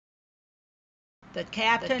The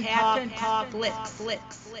Captain Talk Flicks.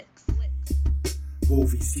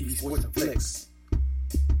 Movies, TV, sports, and flicks.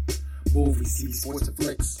 Movies, TV, sports, and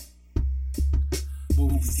flicks.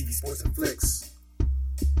 Movies, TV, sports, and flicks.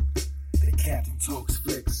 The Captain Talks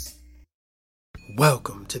Flicks.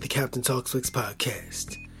 Welcome to the Captain Talks Flicks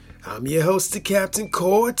podcast. I'm your host, the Captain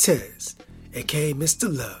Cortez, aka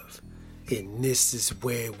Mr. Love, and this is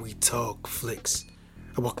where we talk flicks.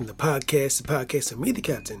 I welcome the podcast of me, the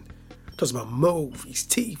Captain, talks about movies,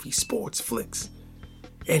 TV, sports, flicks,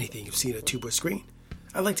 anything you've seen on a tube or screen.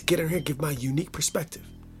 I like to get in here and give my unique perspective,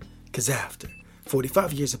 because after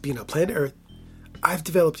 45 years of being on planet Earth, I've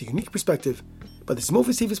developed a unique perspective about these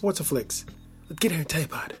movies, TV, sports, and flicks. Let's get in here and tell you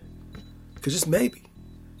about it, because just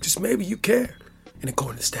maybe you care. And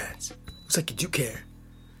according to stats, looks like you do care.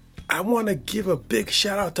 I want to give a big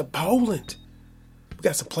shout out to Poland. We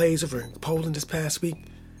got some plays over in Poland this past week.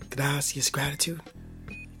 Gracias, gratitude.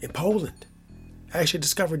 In Poland, I actually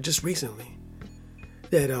discovered just recently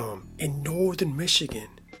that in northern Michigan,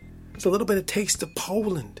 it's a little bit of taste of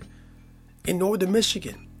Poland. In northern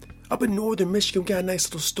Michigan, up in northern Michigan, we got a nice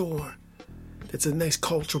little store that's a nice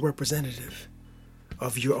cultural representative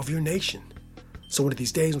of your nation. So one of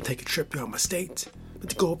these days, we'll take a trip throughout my state, but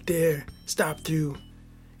to go up there, stop through,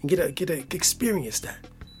 and get a experience that.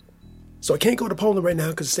 So I can't go to Poland right now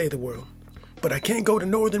because it's the state of the world, but I can go to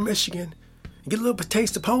northern Michigan and get a little bit of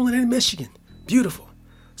taste of Poland and Michigan. Beautiful.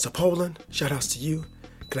 So Poland, shout outs to you.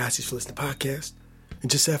 Gracias for listening to the podcast.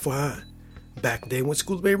 And just FYI, back in the day, I went to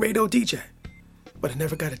school to be a radio DJ, but I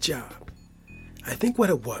never got a job. I think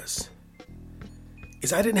what it was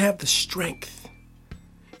is I didn't have the strength.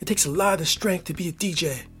 It takes a lot of strength to be a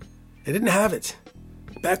DJ. I didn't have it.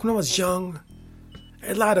 Back when I was young, I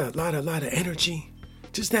had a lot of energy.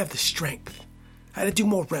 Just didn't have the strength. I had to do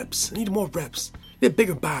more reps. I needed more reps. I need a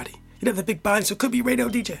bigger body. You have the big body, so it could be a radio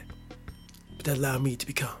DJ. But that allowed me to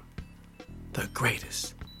become the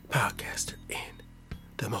greatest podcaster in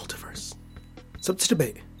the multiverse. Something to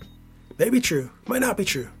debate. Maybe true, might not be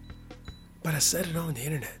true. But I said it on the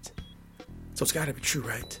internet. So it's gotta be true,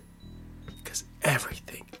 right? Because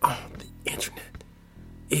everything on the internet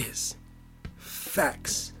is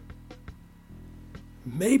facts.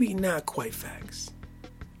 Maybe not quite facts.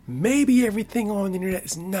 Maybe everything on the internet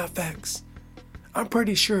is not facts. I'm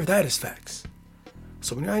pretty sure that is facts.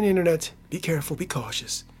 So when you're on the internet, be careful, be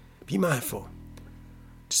cautious, be mindful.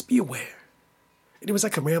 Just be aware. Anyways, I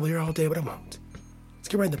can ramble here all day, but I won't. Let's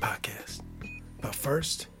get right into the podcast. But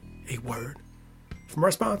first, a word from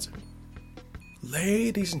our sponsor.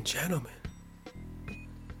 Ladies and gentlemen,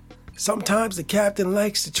 sometimes the captain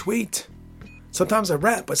likes to tweet. Sometimes I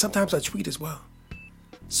rap, but sometimes I tweet as well.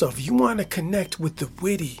 So if you want to connect with the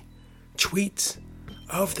witty tweets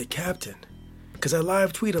of the captain, because I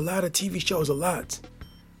live tweet a lot of TV shows a lot,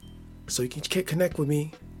 so you can connect with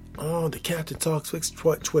me on the Captain Talks Flicks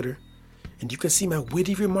Twitter, and you can see my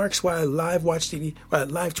witty remarks while I live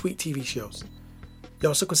tweet TV shows. You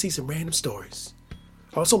also can see some random stories.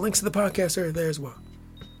 Also links to the podcast are there as well.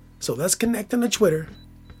 So let's connect on the Twitter.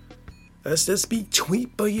 Let's just be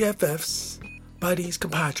tweet BFFs, buddies,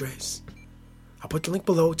 compadres. I'll put the link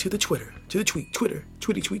below to the Twitter, to the tweet.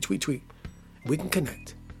 Tweet. We can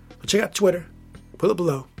connect. So check out Twitter, pull it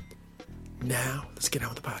below. Now, let's get on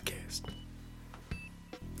with the podcast.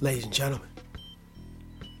 Ladies and gentlemen,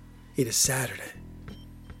 it is Saturday,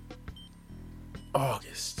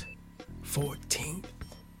 August 14th.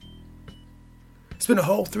 It's been a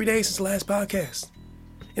whole 3 days since the last podcast.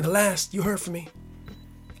 In the last, you heard from me,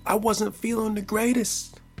 I wasn't feeling the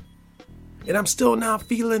greatest. And I'm still not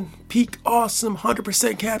feeling peak awesome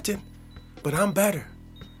 100% captain. But I'm better.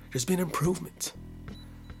 There's been improvement.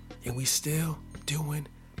 And we still doing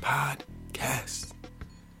podcasts.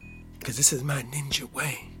 Because this is my ninja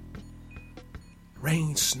way.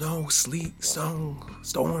 Rain, snow, sleet,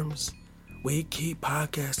 storms. We keep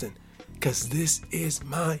podcasting. Because this is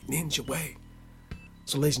my ninja way.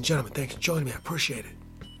 So ladies and gentlemen, thanks for joining me. I appreciate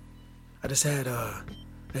it. I just had a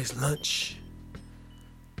nice lunch.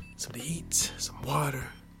 Something to eat, some water,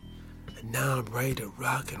 and now I'm ready to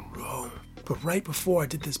rock and roll. But right before I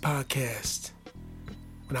did this podcast,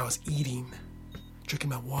 when I was eating,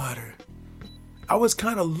 drinking my water, I was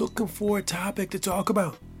kind of looking for a topic to talk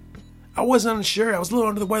about. I wasn't unsure. I was a little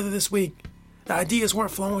under the weather this week. The ideas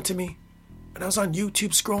weren't flowing to me. And I was on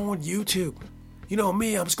YouTube scrolling YouTube. You know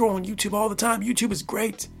me, I'm scrolling YouTube all the time. YouTube is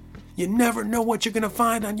great. You never know what you're going to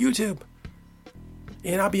find on YouTube.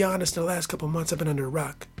 And I'll be honest, in the last couple of months, I've been under a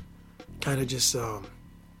rock. Kind of just a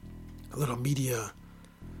little media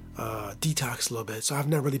detox a little bit. So I've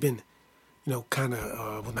never really been, kind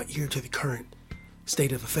of with my ear to the current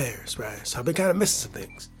state of affairs, right? So I've been kind of missing some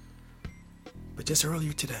things. But just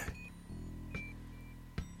earlier today,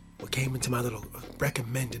 what came into my little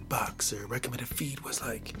recommended box or recommended feed was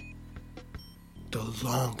like the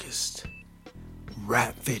longest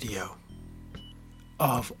rap video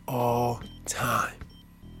of all time.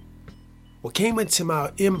 What came into my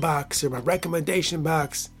inbox or my recommendation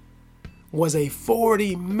box was a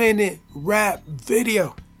 40-minute rap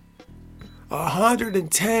video.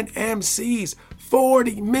 110 MCs,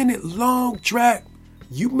 40-minute long track.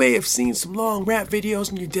 You may have seen some long rap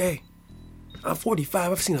videos in your day. I'm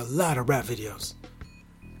 45, I've seen a lot of rap videos.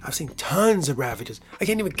 I've seen tons of rap videos. I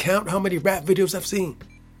can't even count how many rap videos I've seen.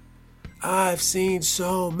 I've seen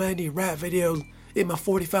so many rap videos in my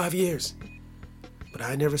 45 years. But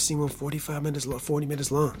I never seen one 40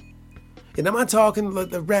 minutes long. And I'm not talking like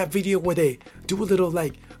the rap video where they do a little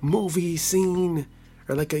like movie scene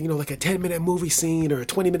or like a 10-minute movie scene or a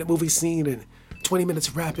 20-minute movie scene and 20 minutes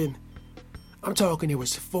of rapping. I'm talking it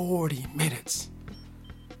was 40 minutes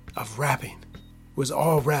of rapping. It was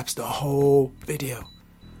all raps, the whole video.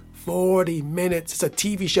 40 minutes. It's a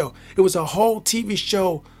TV show. It was a whole TV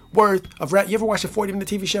show worth of rap. You ever watch a 40-minute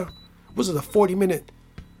TV show? It was a 40-minute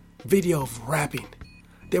video of rapping.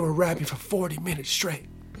 They were rapping for 40 minutes straight.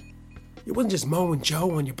 It wasn't just Mo and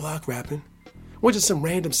Joe on your block rapping. It wasn't just some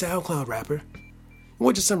random SoundCloud rapper. It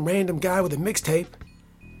wasn't just some random guy with a mixtape.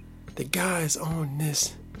 The guys on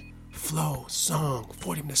this flow song,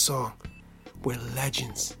 40-minute song, were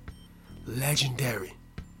legends. Legendary.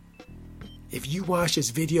 If you watch this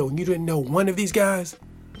video and you didn't know one of these guys,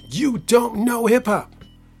 you don't know hip-hop.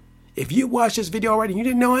 If you watched this video already and you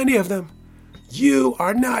didn't know any of them, you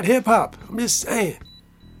are not hip-hop. I'm just saying.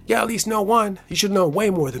 You gotta at least know one. You should know way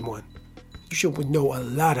more than one. You should know a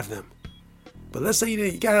lot of them. But let's say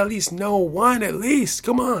you gotta at least know one at least.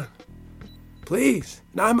 Come on. Please.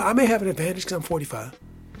 Now, I may have an advantage because I'm 45.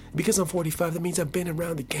 Because I'm 45, that means I've been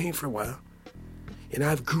around the game for a while. And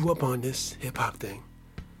I've grew up on this hip-hop thing.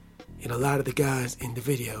 And a lot of the guys in the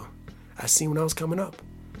video, I seen when I was coming up.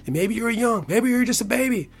 And maybe you're young. Maybe you're just a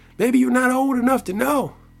baby. Maybe you're not old enough to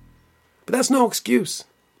know. But that's no excuse.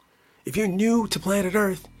 If you're new to planet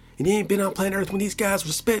Earth and you ain't been on planet Earth when these guys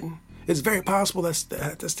were spitting, it's very possible that's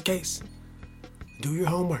the case. Do your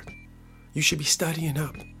homework. You should be studying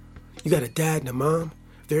up. You got a dad and a mom.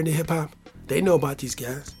 If they're into hip-hop, they know about these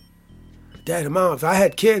guys. Dad and mom, if I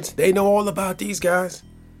had kids, they know all about these guys.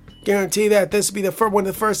 Guarantee that this would be one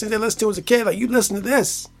of the first things they listen to as a kid. Like, you listen to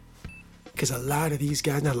this. Because a lot of these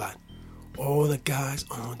guys, not a lot, all the guys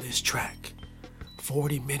on this track,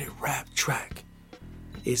 40-minute rap track,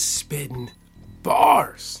 is spitting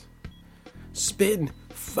bars, spitting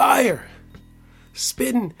fire,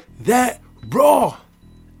 spitting that raw.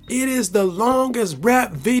 It is the longest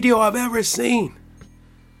rap video I've ever seen.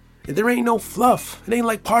 And there ain't no fluff. It ain't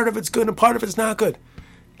like part of it's good and part of it's not good.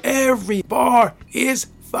 Every bar is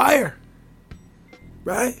fire.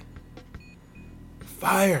 Right?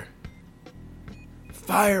 Fire.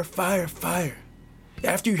 Fire, fire, fire.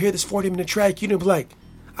 After you hear this 40-minute track, you're gonna be like,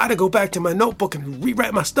 I gotta go back to my notebook and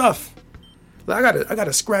rewrite my stuff. Like, I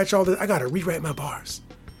gotta scratch all this. I gotta rewrite my bars.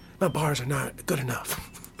 My bars are not good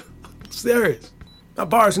enough. Serious. My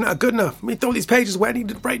bars are not good enough. Let me throw these pages away. I need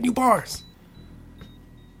to write new bars.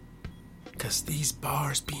 Because these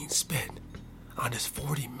bars being spit on this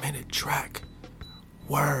 40-minute track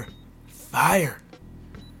were fire.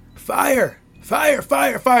 Fire. Fire,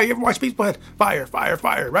 fire, fire. You ever watch Beastboy? Fire, fire,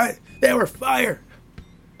 fire, right? They were fire.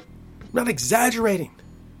 I'm not exaggerating.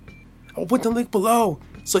 I'll put the link below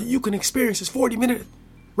so you can experience this 40-minute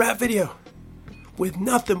rap video with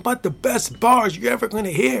nothing but the best bars you're ever going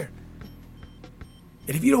to hear.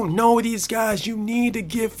 And if you don't know these guys, you need to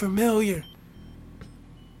get familiar.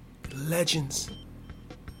 Legends.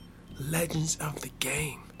 Legends of the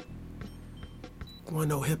game. You want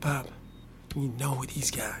to know hip-hop? You know these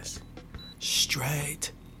guys.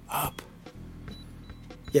 Straight up.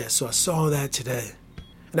 Yeah, so I saw that today.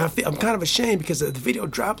 And I'm kind of ashamed because the video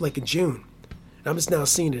dropped like in June. And I'm just now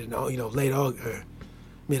seeing it in late August or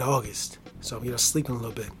mid-August. So I'm sleeping a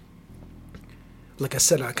little bit. Like I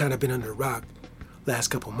said, I kind of been under a rock last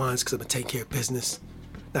couple months because I've been taking care of business,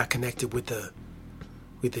 not connected with the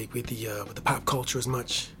pop culture as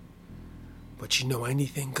much. But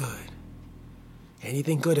anything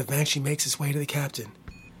good eventually makes its way to the captain.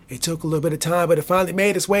 It took a little bit of time, but it finally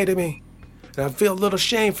made its way to me. And I feel a little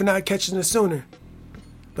shame for not catching it sooner.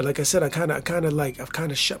 But like I said, I've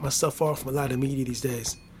kind of shut myself off from a lot of media these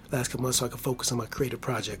days. Last couple months, so I can focus on my creative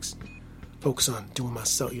projects. Focus on doing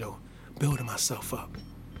myself, building myself up.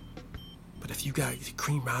 But if you got the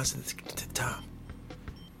cream rising to the top,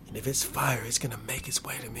 and if it's fire, it's gonna make its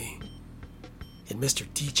way to me. And Mr.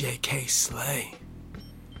 DJ K Slay.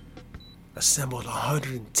 assembled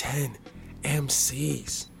 110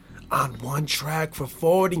 MCs on one track for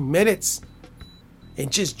 40 minutes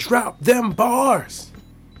and just dropped them bars.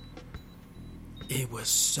 It was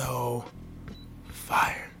so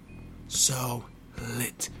fire, so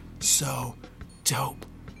lit, so dope,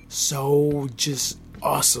 so just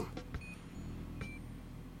awesome.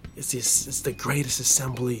 It's the greatest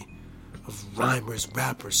assembly of rhymers,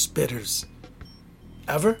 rappers, spitters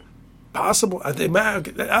ever. Possible, I think,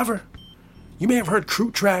 ever. You may have heard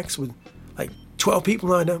crew tracks with like 12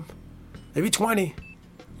 people on them, maybe 20.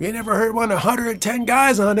 You ain't never heard 110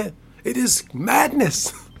 guys on it. It is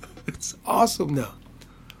madness. It's awesome now.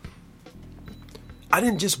 I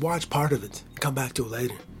didn't just watch part of it and come back to it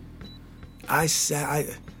later. I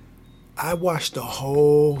watched the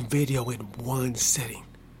whole video in one sitting.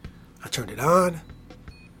 I turned it on,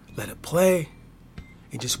 let it play,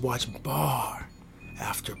 and just watched bar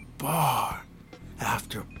after bar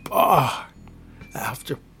after bar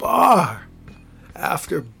after bar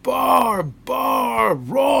after bar,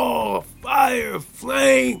 raw fire,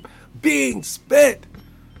 flame being spit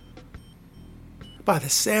by the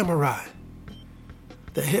samurai.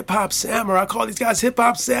 The hip-hop samurai. I call these guys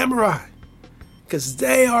hip-hop samurai because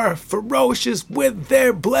they are ferocious with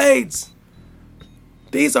their blades.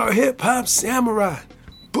 These are hip-hop samurai,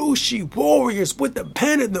 Bushi warriors with the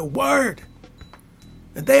pen and the word.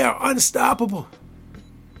 And they are unstoppable.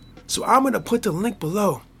 So I'm going to put the link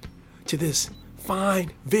below to this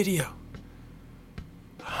fine video.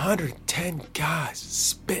 110 guys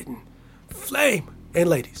spitting flame, and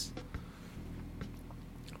ladies.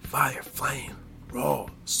 Fire, flame, raw,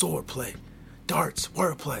 swordplay, darts,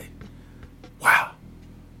 wordplay. Wow.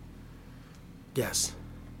 Yes.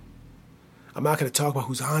 I'm not going to talk about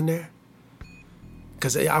who's on there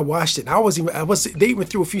because I watched it. And they even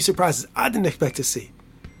threw a few surprises I didn't expect to see.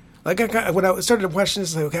 Like when I started watching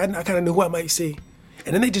this, like, okay, I kind of knew who I might see,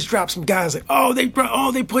 and then they just dropped some guys like,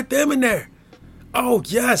 they put them in there. Oh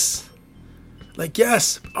yes, like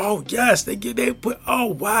yes, oh yes, they put. Oh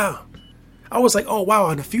wow, I was like, oh wow,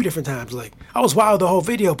 on a few different times. Like I was wild the whole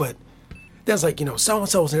video, but there's like so and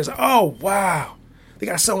so's in there. It's like, oh wow, they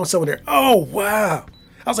got so and so in there. Oh wow.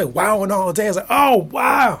 I was like wowing all day. I was like, oh,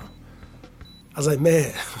 wow. I was like,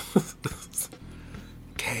 man.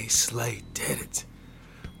 Kay Slay did it.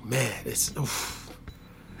 Man, it's, oof.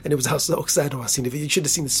 And I was so excited when I seen the video. You should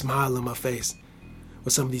have seen the smile on my face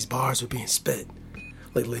when some of these bars were being spit.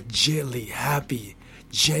 Like legitly happy,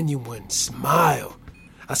 genuine smile.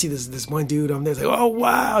 I see this one dude on there. It's like, oh,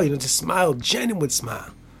 wow. Just smile, genuine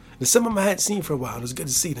smile. And some of them I hadn't seen for a while. It was good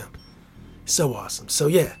to see them. So awesome. So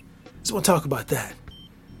yeah, just want to talk about that.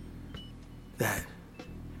 That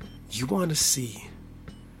you want to see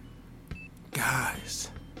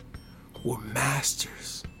guys who are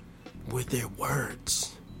masters with their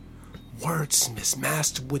words, wordsmiths,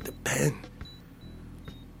 master with the pen,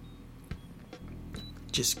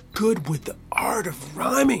 just good with the art of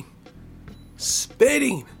rhyming,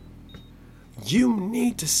 spitting. You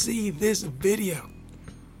need to see this video.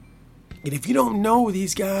 And if you don't know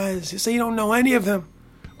these guys, just say you don't know any of them,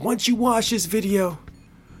 once you watch this video,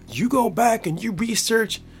 you go back and you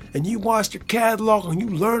research and you watch their catalog and you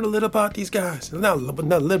learn a little about these guys. Not a little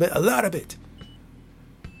bit, a lot of it.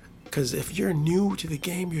 Because if you're new to the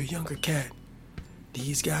game, you're a younger cat.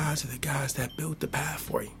 These guys are the guys that built the path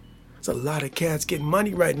for you. There's a lot of cats getting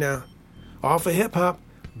money right now off of hip hop,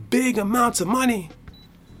 big amounts of money.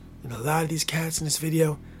 And a lot of these cats in this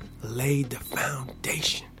video laid the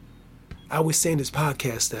foundation. I always say in this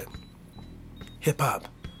podcast that hip hop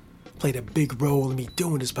played a big role in me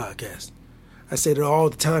doing this podcast. I say it all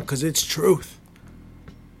the time because it's truth.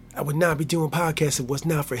 I would not be doing podcasts if it was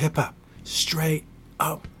not for hip hop. Straight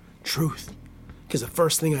up truth. Because the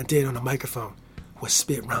first thing I did on a microphone was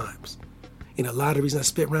spit rhymes. And a lot of the reason I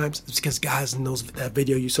spit rhymes is because guys in that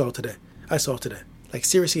video I saw today. Like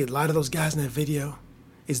seriously, a lot of those guys in that video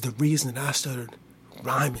is the reason that I started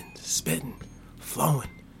rhyming, spitting, flowing.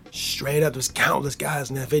 Straight up, there's countless guys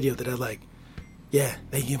in that video that are like, yeah,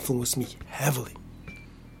 they influenced me heavily.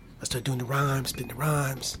 I started doing the rhymes, spitting the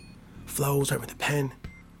rhymes, flows, writing with the pen.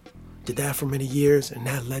 Did that for many years, and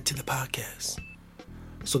that led to the podcast.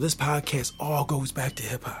 So this podcast all goes back to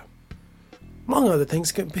hip-hop. Among other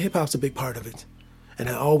things, hip-hop's a big part of it. And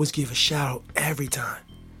I always give a shout-out every time.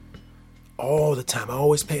 All the time. I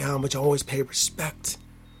always pay homage, I always pay respect.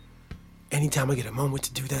 Anytime I get a moment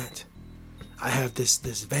to do that, I have this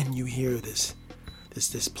venue here, this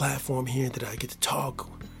platform here that I get to talk,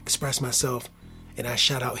 express myself, and I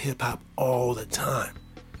shout out hip-hop all the time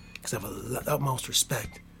because I have the utmost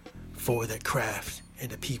respect for the craft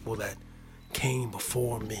and the people that came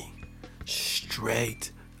before me.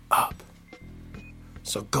 Straight up.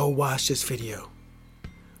 So go watch this video.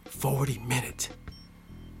 40-minute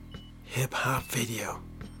hip-hop video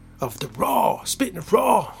of the raw, spitting the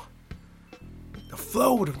raw, the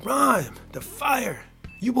flow, the rhyme, the fire.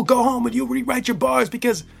 You will go home and you'll rewrite your bars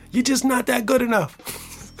because you're just not that good enough.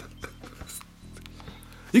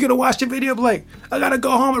 You're going to watch the video like, I got to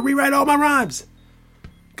go home and rewrite all my rhymes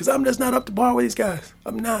because I'm just not up to par with these guys.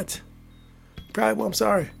 I'm not. Probably, well, I'm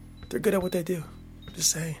sorry. They're good at what they do.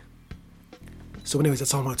 Just saying. So anyways,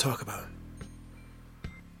 that's all I want to talk about.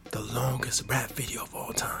 The longest rap video of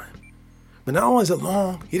all time. But not only is it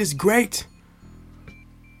long, it is great.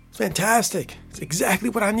 It's fantastic. It's exactly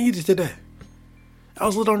what I needed today. I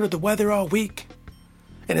was a little under the weather all week.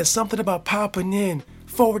 And it's something about popping in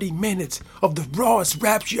 40 minutes of the rawest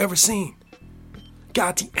raps you ever seen.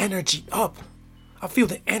 Got the energy up. I feel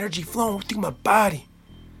the energy flowing through my body.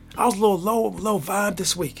 I was a little low vibe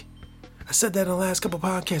this week. I said that in the last couple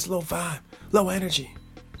podcasts, low vibe, low energy.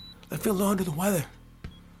 I feel a little under the weather.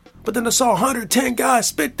 But then I saw 110 guys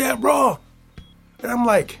spit that raw. And I'm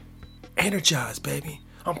like, energized, baby.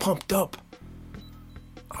 I'm pumped up.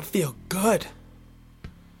 I feel good.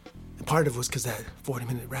 And part of it was because that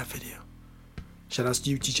 40-minute rap video. Shout outs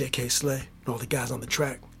to you, DJ K Slay, and all the guys on the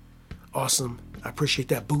track. Awesome. I appreciate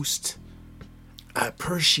that boost. I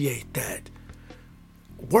appreciate that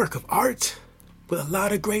work of art with a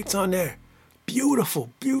lot of greats on there.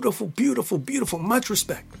 Beautiful, beautiful, beautiful, beautiful. Much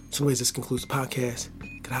respect. So anyways, this concludes the podcast.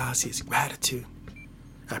 Gracias, gratitude.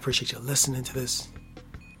 I appreciate you listening to this.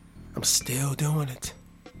 I'm still doing it.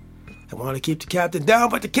 I want to keep the captain down,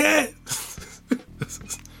 but they can't.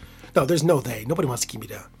 No, there's no they. Nobody wants to keep me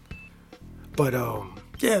down. But,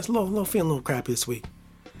 yeah, it's feeling a little crappy this week.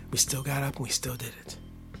 We still got up and we still did it.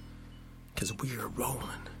 Because we are rolling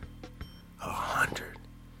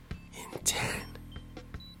 110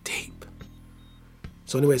 deep.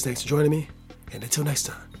 So anyways, thanks for joining me. And until next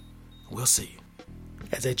time, we'll see you.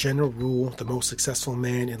 As a general rule, the most successful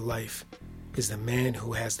man in life is the man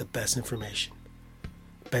who has the best information.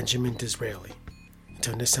 Benjamin Disraeli.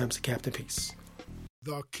 Until next time, it's the Captain. Peace.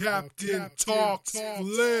 The Captain Talks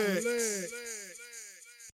Flicks.